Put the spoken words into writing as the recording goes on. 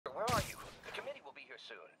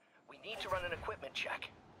run an equipment check.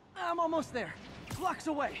 I'm almost there. Blocks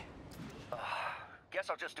away. Guess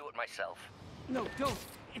I'll just do it myself. No, don't.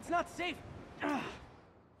 It's not safe.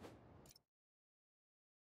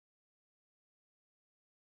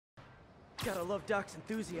 Gotta love Doc's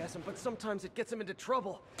enthusiasm, but sometimes it gets him into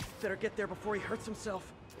trouble. Better get there before he hurts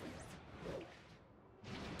himself.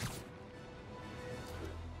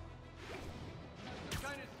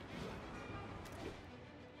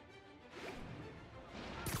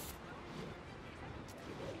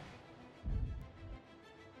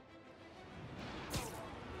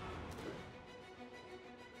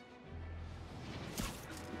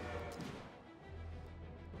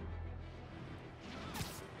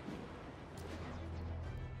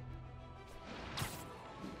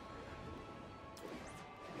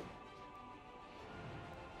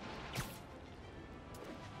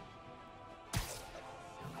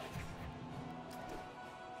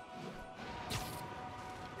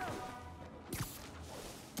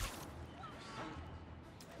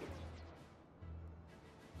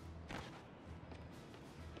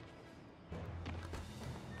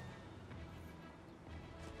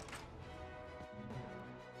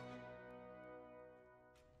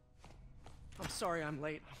 I'm sorry I'm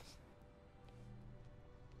late.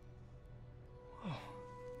 Oh.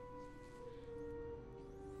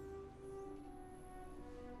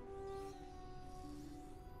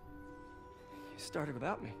 You started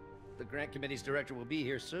without me. The grant committee's director will be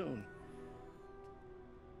here soon.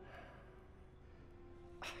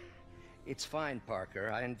 It's fine,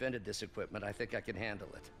 Parker. I invented this equipment. I think I can handle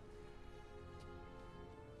it.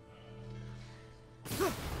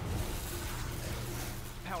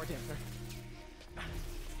 Power damper.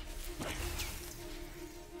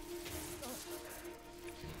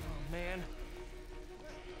 Oh, man.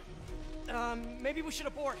 Maybe we should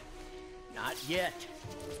abort. Not yet.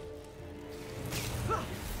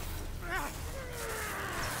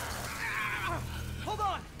 Hold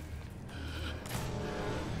on!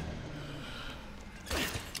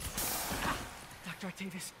 Dr.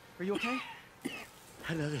 Octavius, are you okay?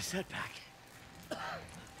 Another setback.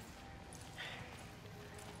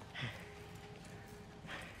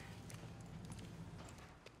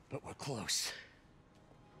 But we're close.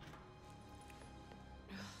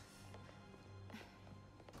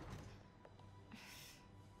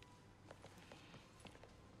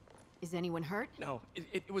 Is anyone hurt? No,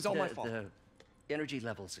 it was all my fault. The energy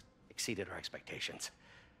levels exceeded our expectations.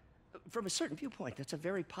 From a certain viewpoint, that's a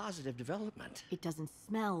very positive development. It doesn't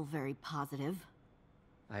smell very positive.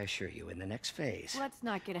 I assure you, in the next phase... Let's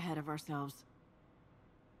not get ahead of ourselves.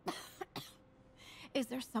 Is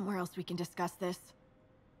there somewhere else we can discuss this?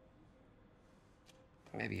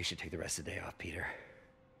 Maybe you should take the rest of the day off, Peter.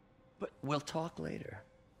 But we'll talk later.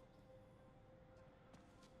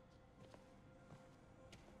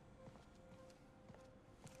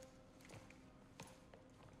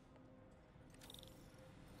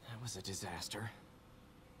 that was a disaster.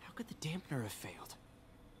 How could the dampener have failed?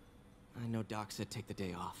 I know Doc said take the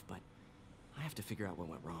day off, but I have to figure out what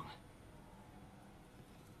went wrong.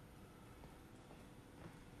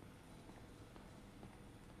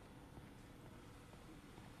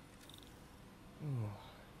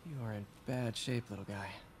 Ooh, you are in bad shape, little guy.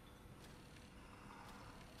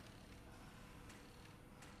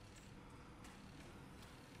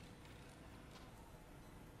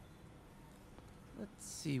 Let's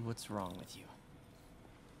see what's wrong with you.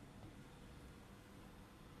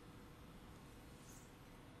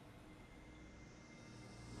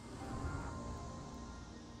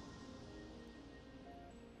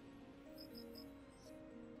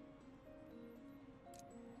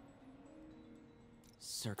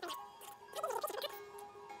 Circle.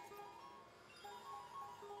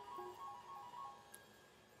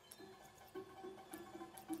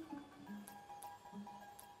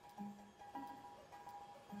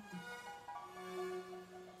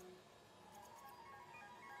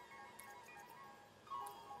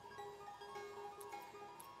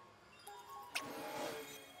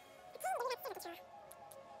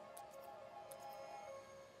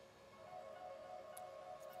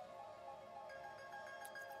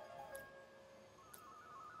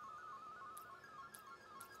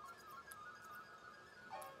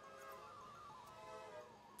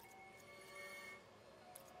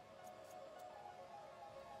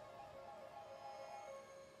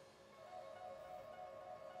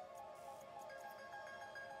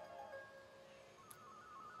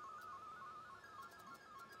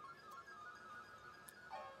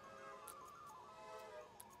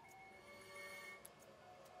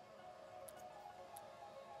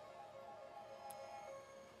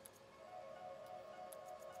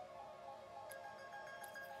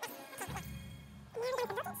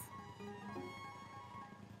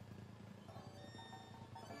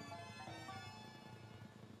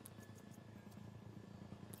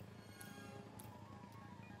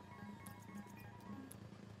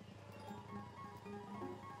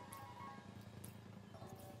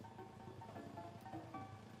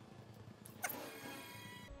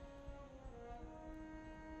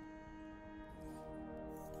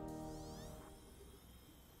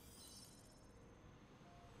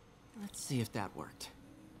 Let's see if that worked.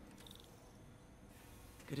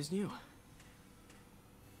 Good as new.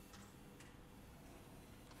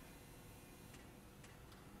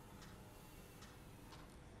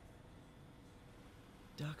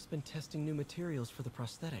 Doc's been testing new materials for the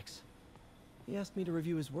prosthetics. He asked me to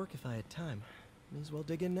review his work if I had time. May as well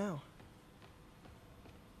dig in now.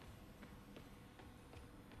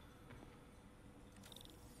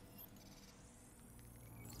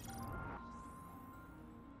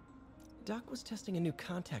 Doc was testing a new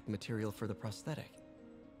contact material for the prosthetic.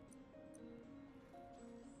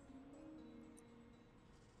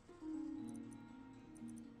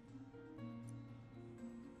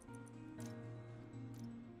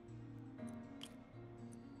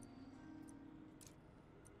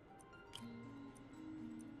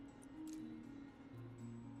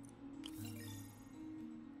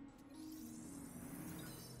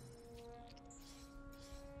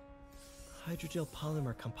 Hydrogel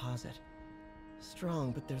polymer composite.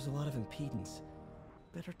 Strong, but there's a lot of impedance.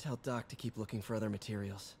 Better tell Doc to keep looking for other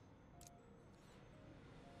materials.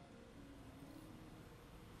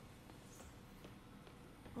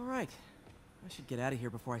 All right. I should get out of here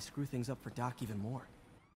before I screw things up for Doc even more.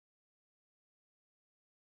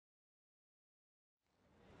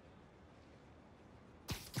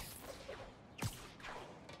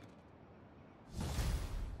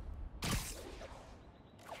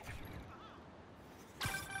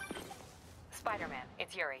 Spider-Man,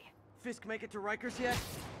 it's Yuri. Fisk make it to Rikers yet?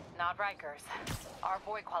 Not Rikers. Our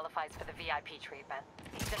boy qualifies for the VIP treatment.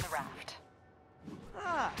 He's in the raft.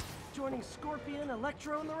 Ah! Joining Scorpion,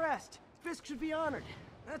 Electro, and the rest. Fisk should be honored.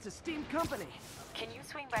 That's a steamed company. Can you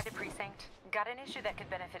swing by the precinct? Got an issue that could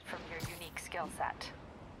benefit from your unique skill set.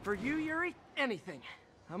 For you, Yuri, anything.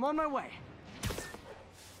 I'm on my way.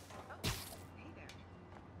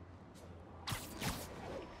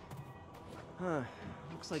 Huh.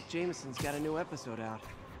 Looks like Jameson's got a new episode out.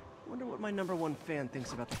 Wonder what my #1 fan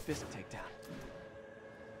thinks about the Fisk takedown.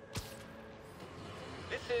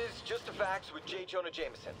 This is Just the Facts with J. Jonah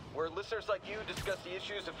Jameson, where listeners like you discuss the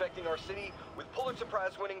issues affecting our city with Pulitzer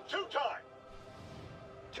Prize-winning two-time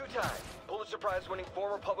Pulitzer Prize-winning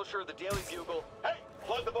former publisher of the Daily Bugle. Hey,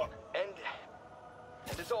 plug the book. And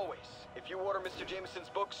as always, if you order Mr. Jameson's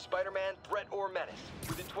book, Spider-Man, Threat or Menace,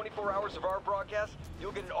 within 24 hours of our broadcast,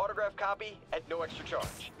 you'll get an autographed copy at no extra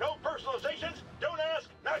charge. No personalizations, don't ask,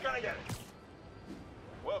 not gonna get it.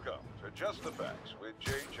 Welcome to Just the Facts with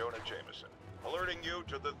J. Jonah Jameson, alerting you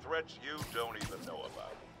to the threats you don't even know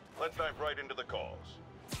about. Let's dive right into the calls.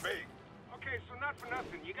 Me. Okay, so not for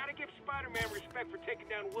nothing. You gotta give Spider-Man respect for taking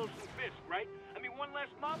down Wilson Fisk, right? I mean, one less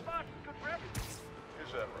mob boss is good for everything.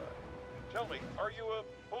 Is that right? Tell me, are you a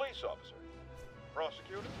police officer?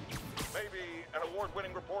 Prosecutor? Maybe an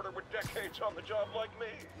award-winning reporter with decades on the job like me?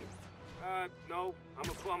 No, I'm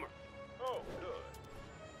a plumber. Oh, good.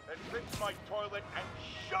 Then fix my toilet and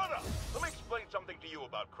shut up! Let me explain something to you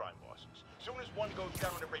about crime bosses. Soon as one goes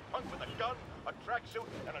down, every punk with a gun, a tracksuit,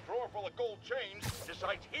 and a drawer full of gold chains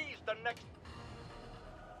decides he's the next...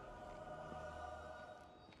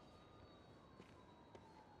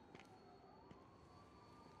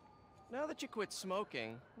 Now that you quit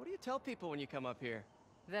smoking, what do you tell people when you come up here?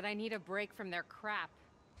 That I need a break from their crap.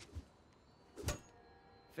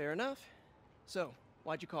 Fair enough. So,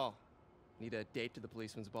 why'd you call? Need a date to the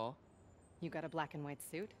policeman's ball? You got a black and white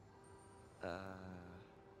suit?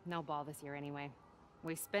 No ball this year anyway.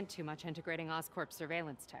 We spent too much integrating Oscorp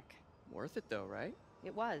surveillance tech. Worth it though, right?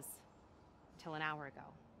 It was. Until an hour ago.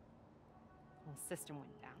 The system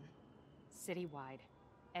went down. Citywide.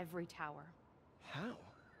 Every tower. How?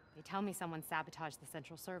 They tell me someone sabotaged the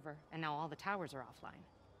central server, and now all the towers are offline.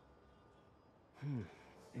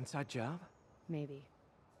 Inside job? Maybe.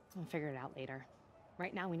 I'll figure it out later.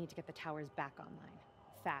 Right now, we need to get the towers back online.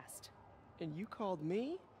 Fast. And you called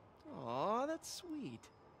me? Aw, that's sweet.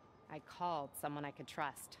 I called someone I could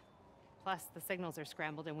trust. Plus, the signals are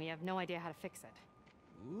scrambled, and we have no idea how to fix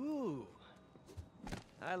it. Ooh.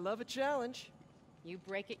 I love a challenge. You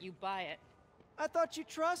break it, you buy it. I thought you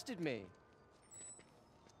trusted me.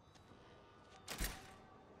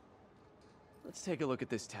 Let's take a look at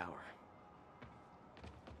this tower.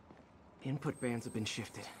 Input bands have been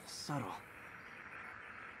shifted. Subtle.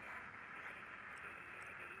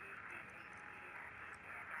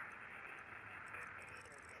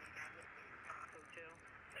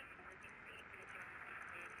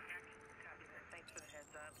 Thanks for the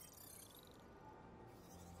heads up.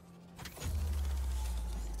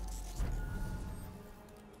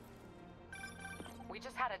 We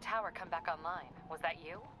just had a tower come back online. Was that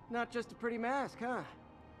you? Not just a pretty mask, huh?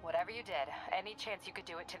 Whatever you did, any chance you could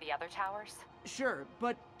do it to the other towers? Sure,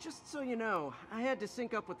 but just so you know, I had to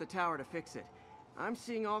sync up with the tower to fix it. I'm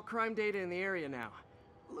seeing all crime data in the area now.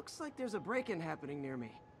 Looks like there's a break-in happening near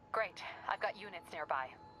me. Great. I've got units nearby.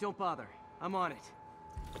 Don't bother. I'm on it.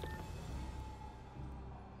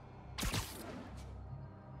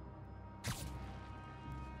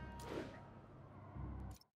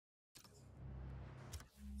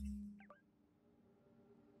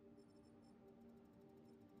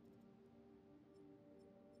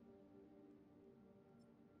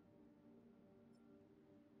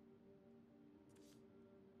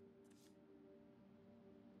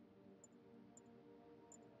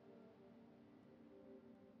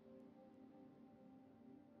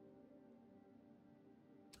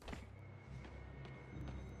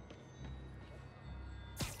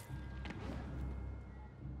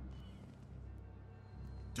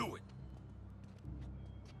 Do it.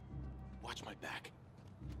 Watch my back.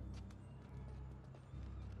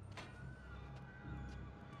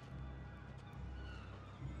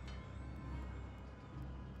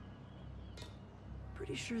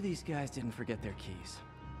 Pretty sure these guys didn't forget their keys.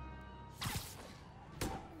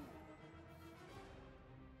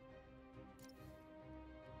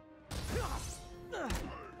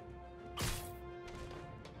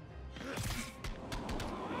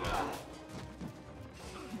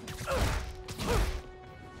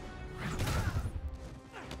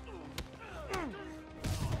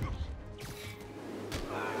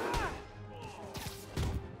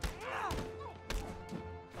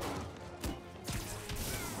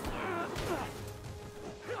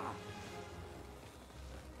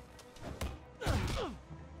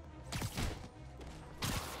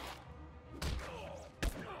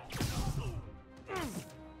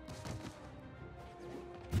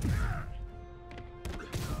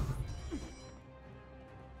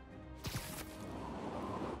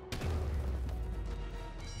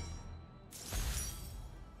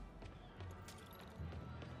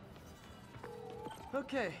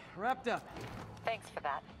 Okay, wrapped up. Thanks for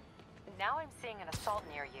that. Now I'm seeing an assault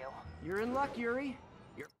near you. You're in luck, Yuri.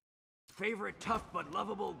 Your favorite tough but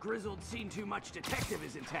lovable, grizzled, seen-too-much detective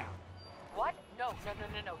is in town. What? No.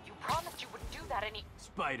 You promised you wouldn't do that any—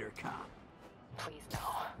 Spider Cop. Please, no.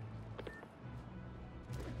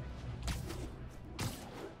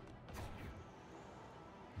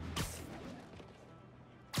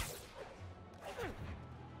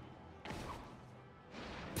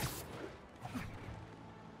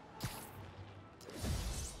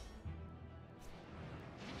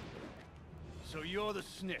 So you're the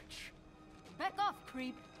snitch. Back off,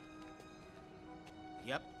 creep.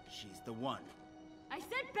 Yep, she's the one. I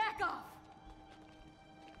said back off!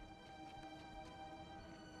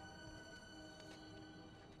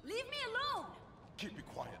 Leave me alone! Keep it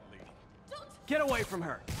quiet, lady. Don't— Get away from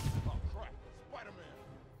her! Oh, crap. Spider-Man.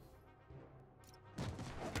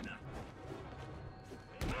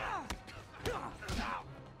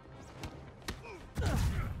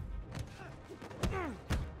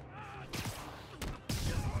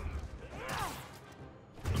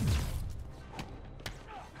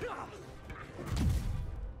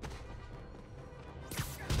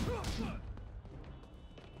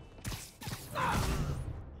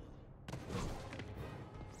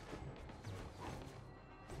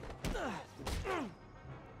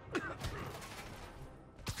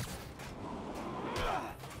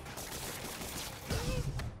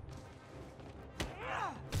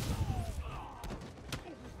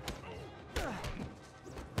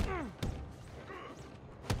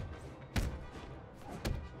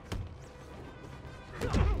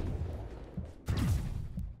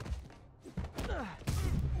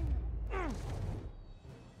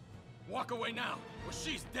 Walk away now, or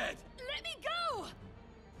she's dead! Let me go!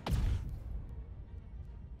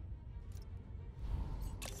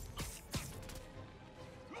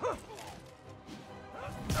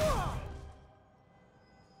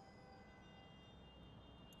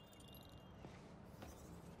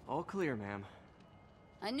 All clear, ma'am.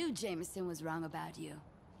 I knew Jameson was wrong about you.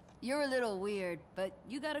 You're a little weird, but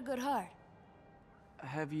you got a good heart.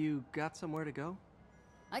 Have you got somewhere to go?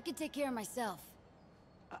 I can take care of myself.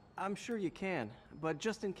 I'm sure you can, but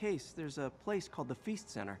just in case, there's a place called the Feast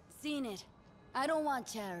Center. Seen it. I don't want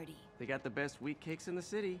charity. They got the best wheat cakes in the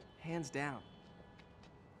city, hands down.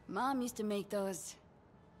 Mom used to make those.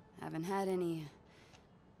 Haven't had any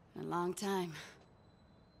in a long time.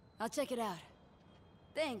 I'll check it out.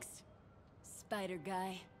 Thanks, Spider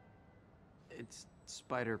Guy. It's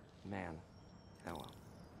Spider-Man. Oh well.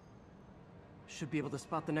 Should be able to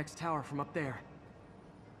spot the next tower from up there.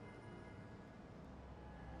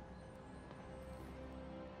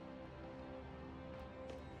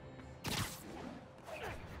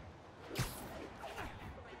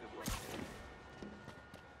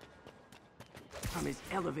 From his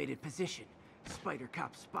elevated position, Spider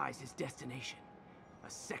Cop spies his destination. A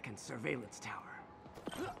second surveillance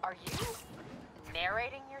tower. Are you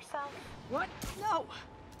narrating yourself? What? No!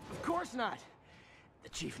 Of course not! The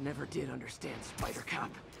Chief never did understand Spider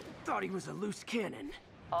Cop. Thought he was a loose cannon.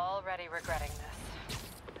 Already regretting this.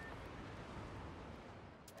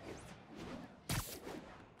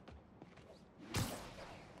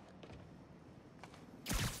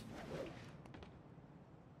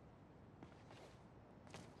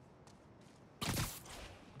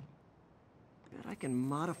 Bet I can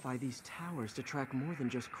modify these towers to track more than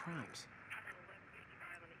just crimes.